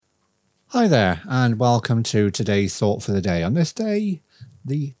Hi there, and welcome to today's thought for the day. On this day,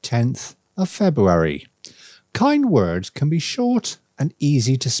 the 10th of February. Kind words can be short and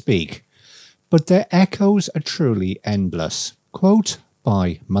easy to speak, but their echoes are truly endless. Quote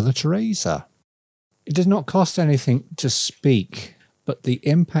by Mother Teresa. It does not cost anything to speak, but the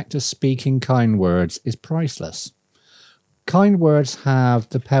impact of speaking kind words is priceless. Kind words have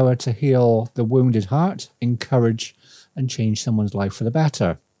the power to heal the wounded heart, encourage, and change someone's life for the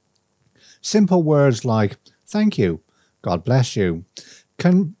better. Simple words like thank you, God bless you,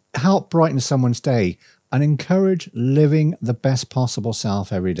 can help brighten someone's day and encourage living the best possible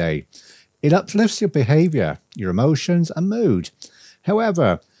self every day. It uplifts your behavior, your emotions and mood.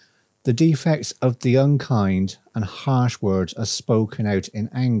 However, the defects of the unkind and harsh words as spoken out in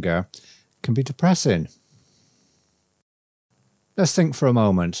anger can be depressing. Let's think for a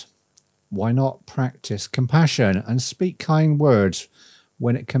moment. Why not practice compassion and speak kind words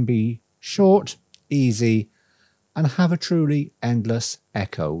when it can be short, easy, and have a truly endless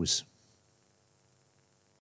echoes?